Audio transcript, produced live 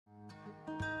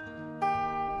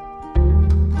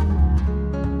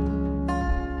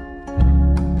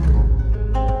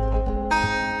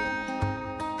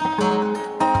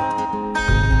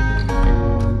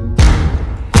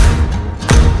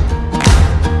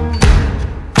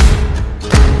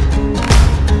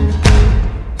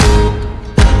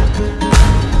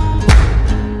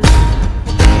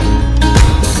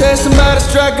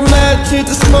hit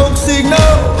the smoke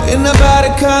signal. In the body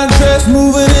contrast,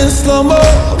 moving in slow-mo,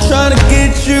 trying to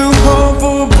get you home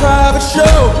for a private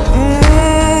show.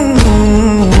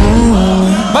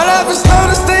 Might have to slow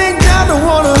this thing down, don't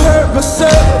wanna hurt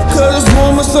myself, cause this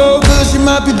woman so good, she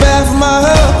might be bad for my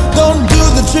health. Don't do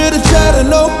the chitter chatter,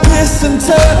 no piss and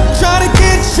tell, trying to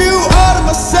get you out of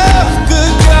myself.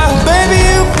 Good God, baby,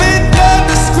 you fit the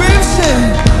description,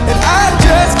 and I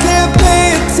just can't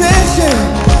pay attention.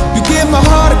 You give my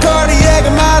heart a cardiac,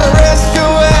 I might arrest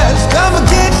your ass. I'ma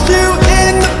get you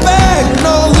in the bag,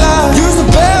 no lie. You's a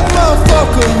bad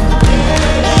motherfucker.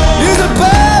 You's a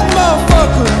bad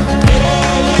motherfucker.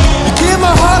 You give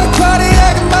my heart a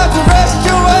cardiac, I'm about to arrest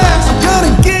your ass. I'm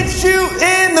gonna get you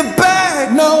in the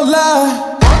bag, no lie.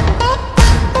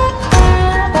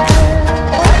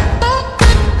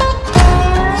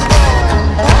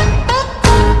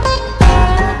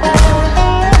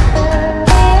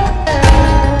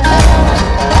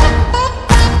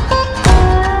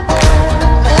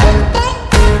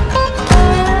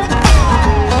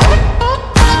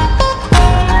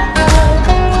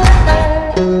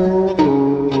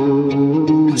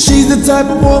 The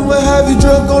type of woman have you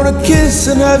drunk on a kiss,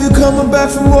 and have you coming back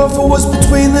from war for what's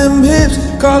between them hips.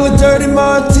 Call it dirty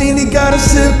martini, gotta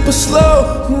sip or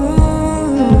slow.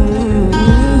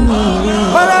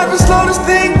 Might have to slow this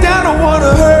thing down, don't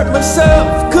wanna hurt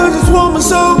myself, cause this woman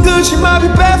so good, she might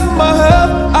be bad for my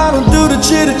health. I don't do the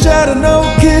chitter chatter, no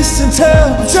kiss and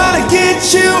tell. I'm trying to get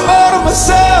you out of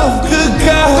myself. Good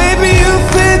God, baby, you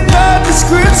fit the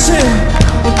description,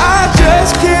 and I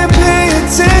just can't pay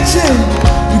attention.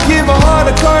 You give my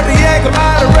heart a cardiac, I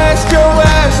might arrest your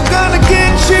ass. I'm gonna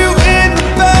get you in the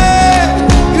bag.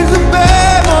 You're a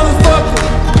bad motherfucker.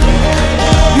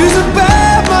 You're a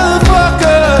bad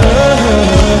motherfucker.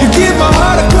 You give my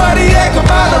heart a cardiac, I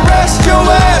might arrest your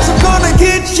ass. I'm gonna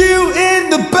get you in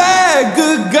the bag.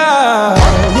 Good God,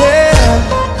 yeah.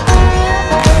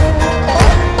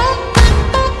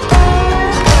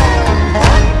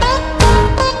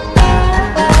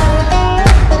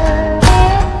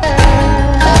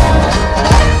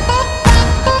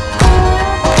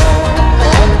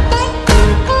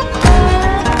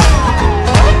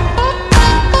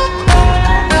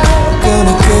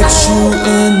 You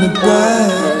in the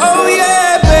bag. Oh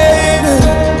yeah, baby.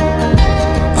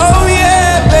 Oh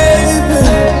yeah, baby.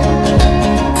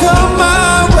 Come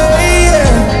my way,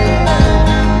 yeah.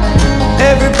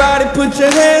 Everybody put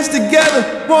your hands together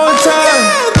one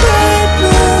time.